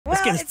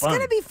This game's it's fun.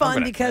 going to be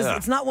fun because yeah.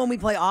 it's not one we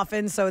play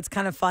often, so it's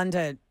kind of fun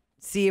to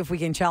see if we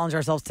can challenge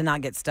ourselves to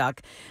not get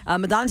stuck.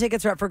 Madonna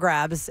tickets are up for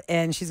grabs,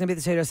 and she's going to be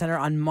at the Toyota Center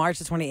on March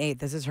the 28th.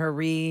 This is her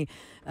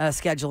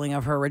scheduling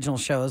of her original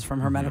shows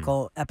from her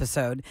medical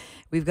episode.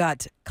 We've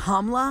got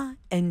Kamala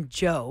and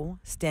Joe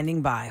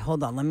standing by.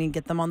 Hold on, let me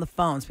get them on the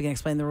phone so we can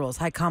explain the rules.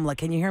 Hi, Kamala.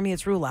 Can you hear me?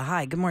 It's Roula.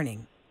 Hi, good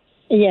morning.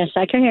 Yes,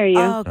 I can hear you.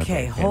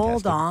 Okay,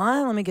 hold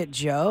on. Let me get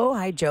Joe.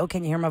 Hi, Joe.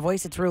 Can you hear my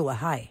voice? It's Roula.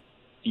 Hi.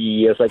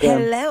 Yes, I can.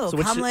 Hello, So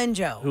which- Kamala and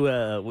Joe. Who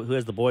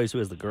has the boys? Who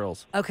has the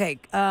girls? Okay,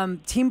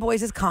 Team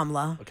Boys is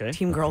Kamala. Okay.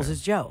 Team Girls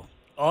is Joe.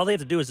 All they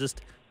have to do is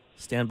just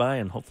stand by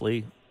and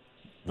hopefully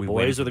the We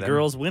win boys for or the them.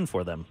 girls win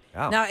for them.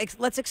 Oh. Now,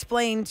 let's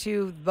explain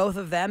to both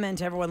of them and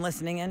to everyone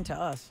listening and to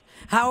us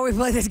how we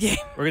play this game.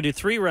 We're going to do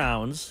 3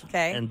 rounds.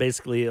 Okay. And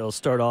basically it'll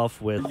start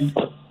off with,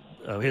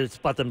 here,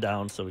 spot them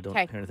down so we don't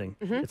Okay. hear anything.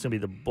 It's going to be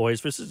the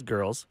boys versus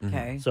girls.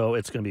 Okay. So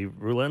it's going to be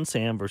Roula and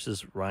Sam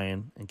versus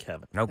Ryan and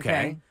Kevin.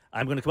 Okay.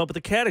 I'm going to come up with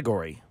a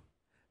category,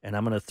 and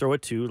I'm going to throw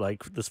it to,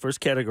 like, this first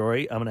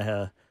category, I'm going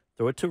to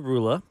throw it to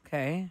Roula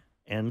Okay.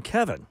 and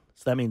Kevin.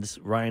 So that means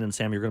Ryan and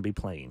Sam, you're going to be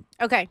playing.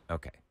 Okay.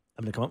 Okay.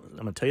 I'm going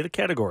to tell you the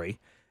category,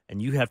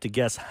 and you have to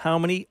guess how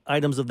many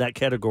items of that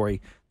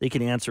category they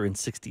can answer in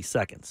 60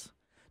 seconds.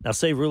 Now,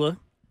 say, Roula,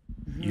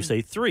 you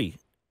say 3.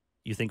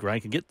 You think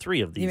Ryan can get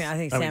 3 of these? You mean I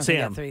think Sam can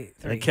get three.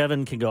 And then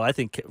Kevin can go, I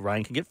think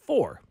Ryan can get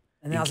 4.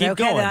 And then You I'll keep say,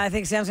 okay, going. then I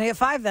think Sam's going to get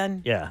 5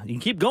 then. Yeah, you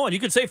can keep going. You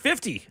could say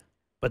 50,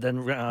 but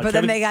then But Kevin,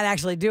 then they got to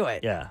actually do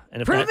it. yeah.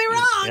 And if Prove not- me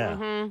wrong.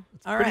 Yeah,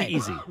 All pretty right.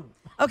 easy.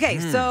 Okay,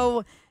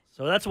 so,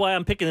 So that's why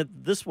I'm picking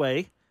it this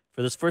way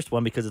for this first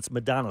one, because it's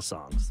Madonna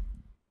songs.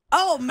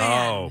 oh,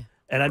 man. Oh.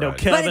 And I know Right.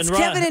 Kevin But it's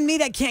Ryan, Kevin and me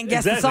that can't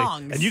guess exactly. the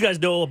songs. And you guys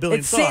know a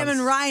billion It's songs. Sam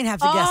and Ryan have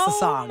to guess the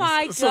songs. Oh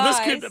my god. So this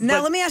could- Now,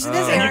 but- let me ask you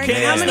this, And you Aaron.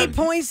 can't How ask many them.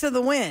 points to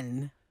the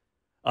win?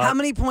 How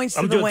many points to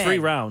I'm the doing win? 3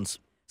 rounds.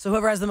 So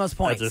whoever has the most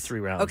points. That's 3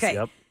 rounds. Okay.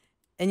 Yep.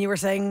 And you were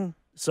saying,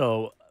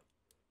 So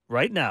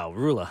right now,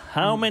 Roula,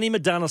 how many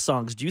Madonna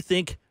songs do you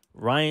think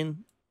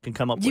Ryan can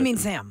come up with? you mean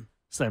Sam?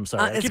 Sam,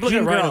 sorry. I it's keep looking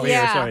at Team Ryan Girls. over here.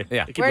 Yeah. Sorry.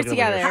 Yeah. I keep We're looking over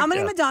together. here. How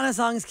many Yeah. Madonna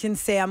songs can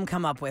Sam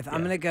come up with? I'm Yeah.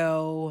 going to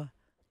go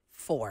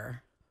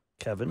 4.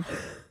 Kevin, do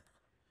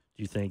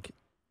you think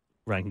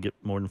Ryan can get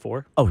more than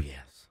 4? Oh,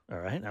 yes. All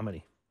right. How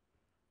many?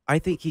 I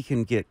think he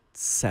can get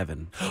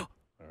 7. All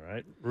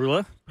right.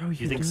 Rula, Bro,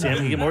 do you think Sam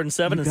can get more than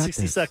 7 You in got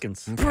 60 this.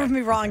 seconds? Prove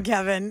me wrong,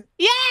 Kevin.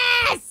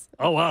 Yes.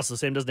 Oh, wow. So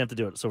Sam doesn't have to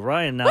do it. So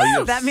Ryan, now Woo! you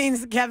have That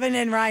means Kevin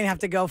and Ryan have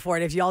to go for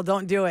it. If y'all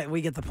don't do it,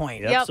 we get the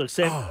point. Yep. Yep. So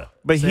Sam,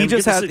 But Sam, he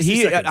just get the has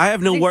 60 seconds. I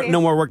have no work, 60. no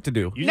more work to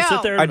do. You just No.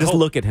 sit there. I and just hope.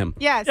 look at him.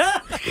 Yes.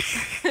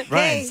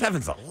 Ryan,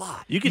 7's a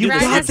lot. you can You do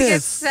Ryan this. has to get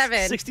this.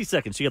 7. 60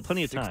 seconds. You got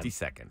plenty of time. 60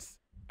 seconds.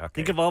 Okay.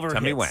 Think of all of our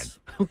Tell me hits.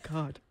 when. Oh,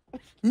 God.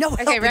 No,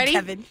 Okay, help me, ready?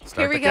 Kevin.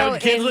 Here we the go. Kevin, you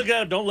can't in look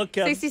out. Don't look,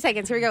 Kevin. 60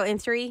 seconds. Here we go. In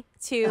 3,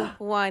 2,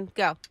 1,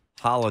 go.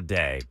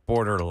 Holiday,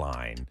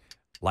 borderline,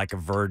 like a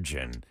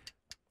virgin,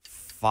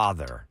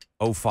 father,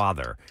 oh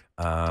father,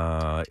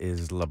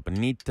 is La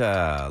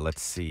Bonita.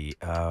 Let's see.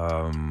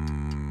 No.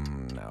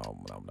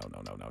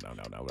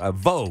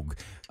 Vogue,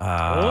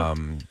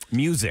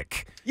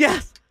 music.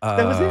 Yes.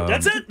 That was it.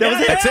 That's it. That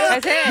was it. That's it.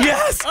 That's it.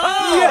 Yes. Is it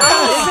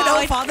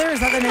Oh Father? Is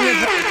that the name of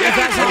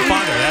that Oh song?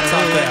 father, that's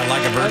off there,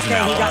 like a virgin.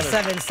 Okay, he got album.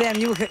 7. Sam,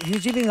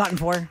 who'd you been gotten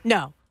 4?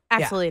 No,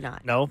 absolutely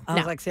not. No. I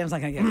was like, Sam's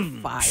not going to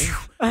get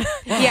 5.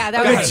 Yeah,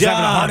 that I was. was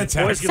having a heart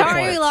attack. Boys get a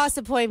Sorry, point. we lost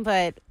a point,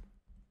 but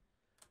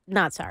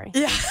not sorry.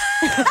 Yeah.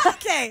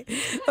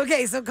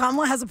 Okay, so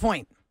Kamala has a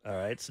point. All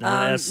right. So now, I'm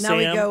gonna ask now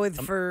we Sam- go with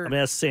I'm for- going to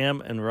ask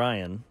Sam and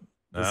Ryan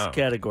this Oh.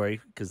 category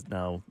because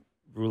now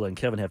Rula and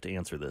Kevin have to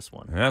answer this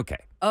one. Okay.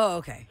 Oh,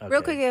 okay. Okay.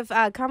 Real quick, if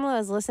Kamala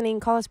is listening,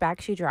 call us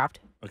back. She dropped.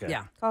 Okay.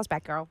 Yeah. Call us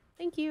back, girl.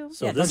 Thank you.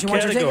 So Yeah, this don't you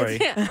want your category,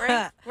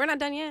 Yeah, we're not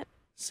done yet.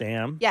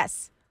 Sam,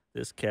 Yes.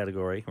 this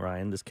category,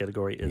 Ryan, this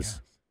category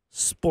is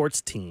sports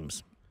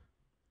teams.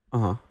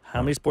 Uh-huh.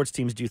 How many sports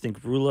teams do you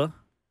think Rula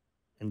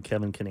and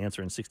Kevin can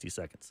answer in 60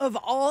 seconds? Of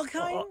all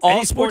kinds? All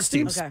Any sports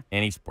teams? Okay.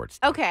 Any sports.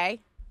 Okay.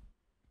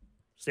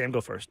 Sam,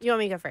 go first. You want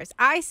me to go first?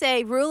 I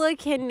say Roula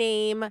can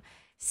name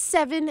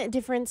 7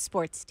 different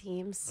sports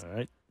teams. All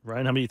right.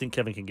 Ryan, how many do you think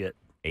Kevin can get?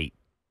 8.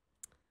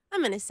 I'm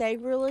going to say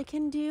Roula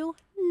can do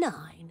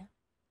 9.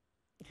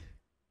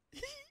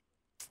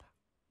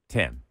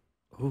 10.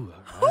 Ooh,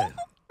 all right.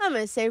 I'm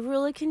going to say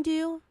Roula can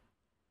do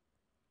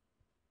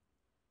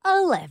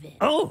 11.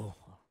 Oh.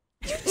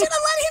 You should have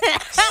let him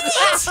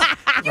cheat.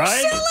 You Ryan?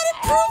 should have let him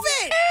prove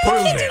it.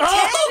 Prove it.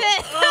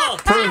 Oh.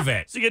 Prove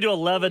it. So you got to do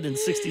 11 in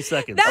 60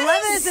 seconds. That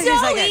 11 is 60 so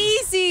seconds.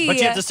 easy. But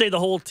you have to say the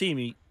whole team.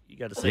 You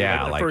got to say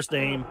Yeah, their like- first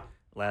name,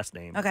 last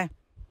name. Okay,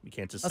 You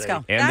can't just let's say. go.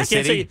 And the You can't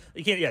city. say.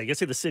 You can't. Yeah, you can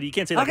say the city. You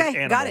can't say like an Okay,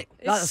 animal. got it.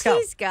 Let's go.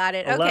 She's got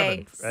it. 11.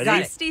 Okay. Ready? Got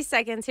it. 60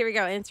 seconds. Here we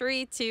go. In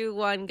 3, 2,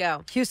 1,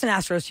 go. Houston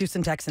Astros,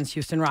 Houston Texans,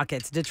 Houston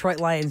Rockets,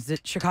 Detroit Lions,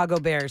 Chicago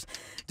Bears,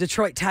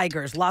 Detroit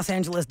Tigers, Los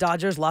Angeles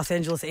Dodgers, Los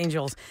Angeles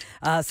Angels,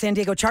 San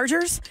Diego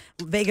Chargers,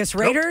 Vegas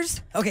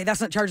Raiders. Okay,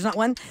 that's not Chargers, not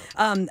one.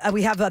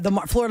 We have the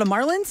Florida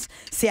Marlins,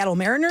 Seattle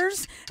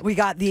Mariners. We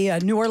got the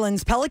New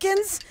Orleans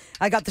Pelicans.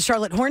 I got the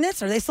Charlotte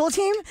Hornets. Are they still a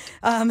team?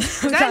 Is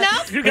that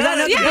enough? You got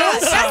it.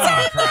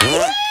 Yes.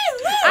 Yes.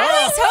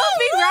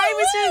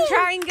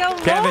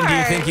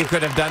 think you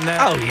could have done that?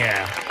 Oh,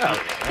 yeah.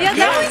 Yeah,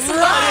 that was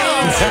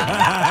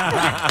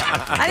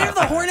I didn't know if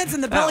the Hornets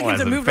and the Pelicans had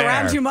wasn't moved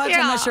around fair. too much. I'm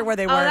not sure where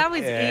they were. Oh, that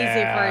was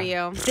easy for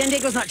you. San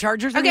Diego's not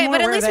Chargers Okay, anymore.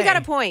 but at Where least are we got a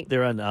they? point.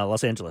 They're on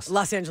Los Angeles.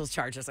 Los Angeles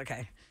Chargers.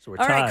 Okay. So we're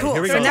All right, tied. cool.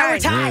 Here we So go. now we're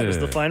tied. This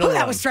is the final Oh, that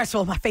one. was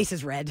stressful. My face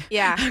is red.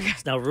 Yeah.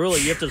 Now,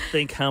 Rula, you have to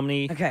think how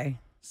many Okay.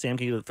 Sam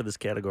can get for this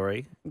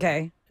category,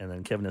 Okay. and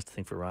then Kevin has to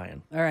think for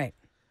Ryan. All right.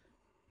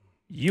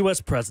 U.S.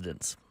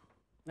 presidents.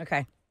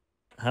 Okay.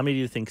 How many do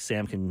you think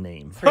Sam can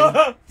name?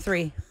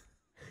 Three.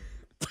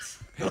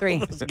 Three.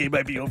 This game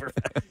might be over.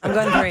 I'm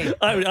going three.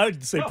 I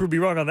would say prove me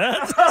wrong on that.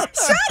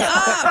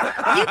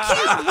 You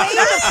can't weigh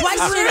the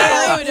question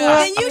out.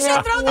 Then you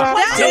should throw the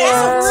question Look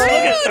out.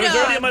 at, it's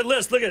already on my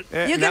list. Look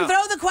at. You can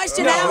throw the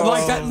question No, out.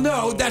 like that.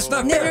 No, that's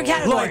not Never fair.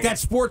 category. Like that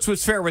sports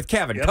was fair with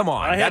Kevin. Yep. Come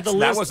on, I had the that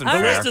list. wasn't The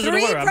All fair. list is in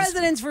right, order. three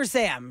presidents for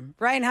Sam.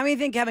 Ryan, how many do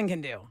you think Kevin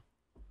can do?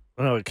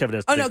 Oh, no, Kevin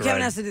has to Oh, think no, for Kevin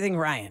Ryan. has to think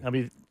Ryan. I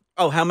mean,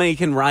 Oh, how many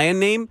can Ryan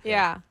name?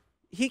 Yeah.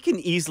 He can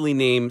easily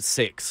name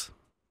 6.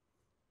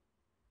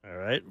 all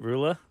right,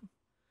 Rula.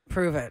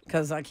 Prove it,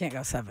 because I can't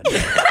go 7. Damn.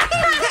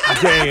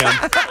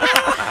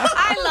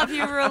 I love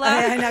you, Rula.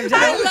 I know.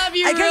 I love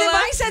you, Because if Rula.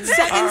 I said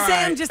 7,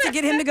 Sam, just to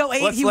get him to go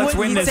 8, Let's he win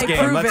wouldn't. this He'd say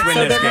game. prove Let's it. win So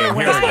this they're gonna game.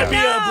 win. Here we This might be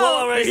go. a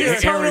blowout right here.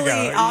 It's Here we totally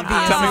go.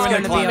 obvious. Tell me it's when gonna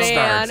the be clock over.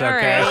 starts. All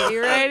Okay. right,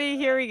 you ready?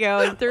 Here we go.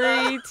 In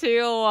 3,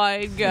 2,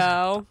 1,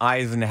 go.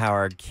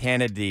 Eisenhower,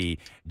 Kennedy,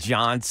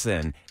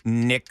 Johnson,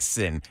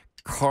 Nixon,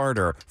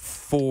 Carter,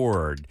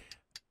 Ford,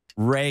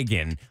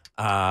 Reagan,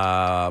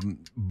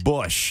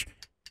 Bush,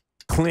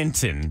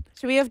 Clinton.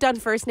 Should we have done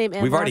first name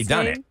and We've already last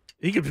done name? it.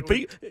 He could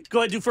go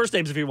ahead and do first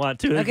names if you want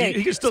to. Okay.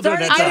 You can still do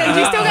it Starting- that I time.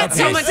 know, you still got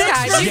so Okay. much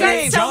time. You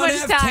got so John much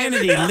F. time.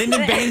 Kennedy,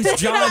 Lyndon Baines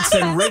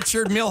Johnson,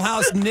 Richard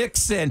Milhouse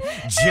Nixon,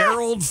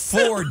 Gerald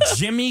Ford,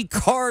 Jimmy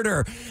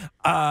Carter,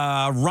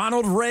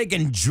 Ronald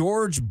Reagan,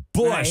 George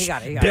Bush, Right, you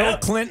got it, you got Bill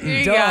it. Clinton.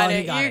 You Duh, got you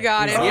it. got You it.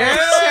 got it.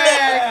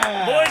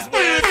 Yeah. Boys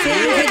win.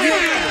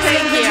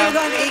 Sam, could you have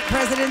gone 8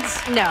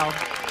 presidents? No.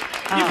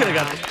 You could have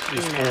got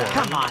these 4.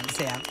 Come on,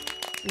 Sam.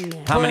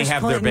 How many Bush,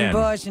 have Clinton, there been?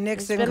 Bush, There's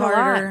Nixon, been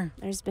Carter. a lot.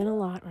 There's been a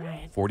lot,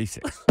 Ryan.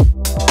 46.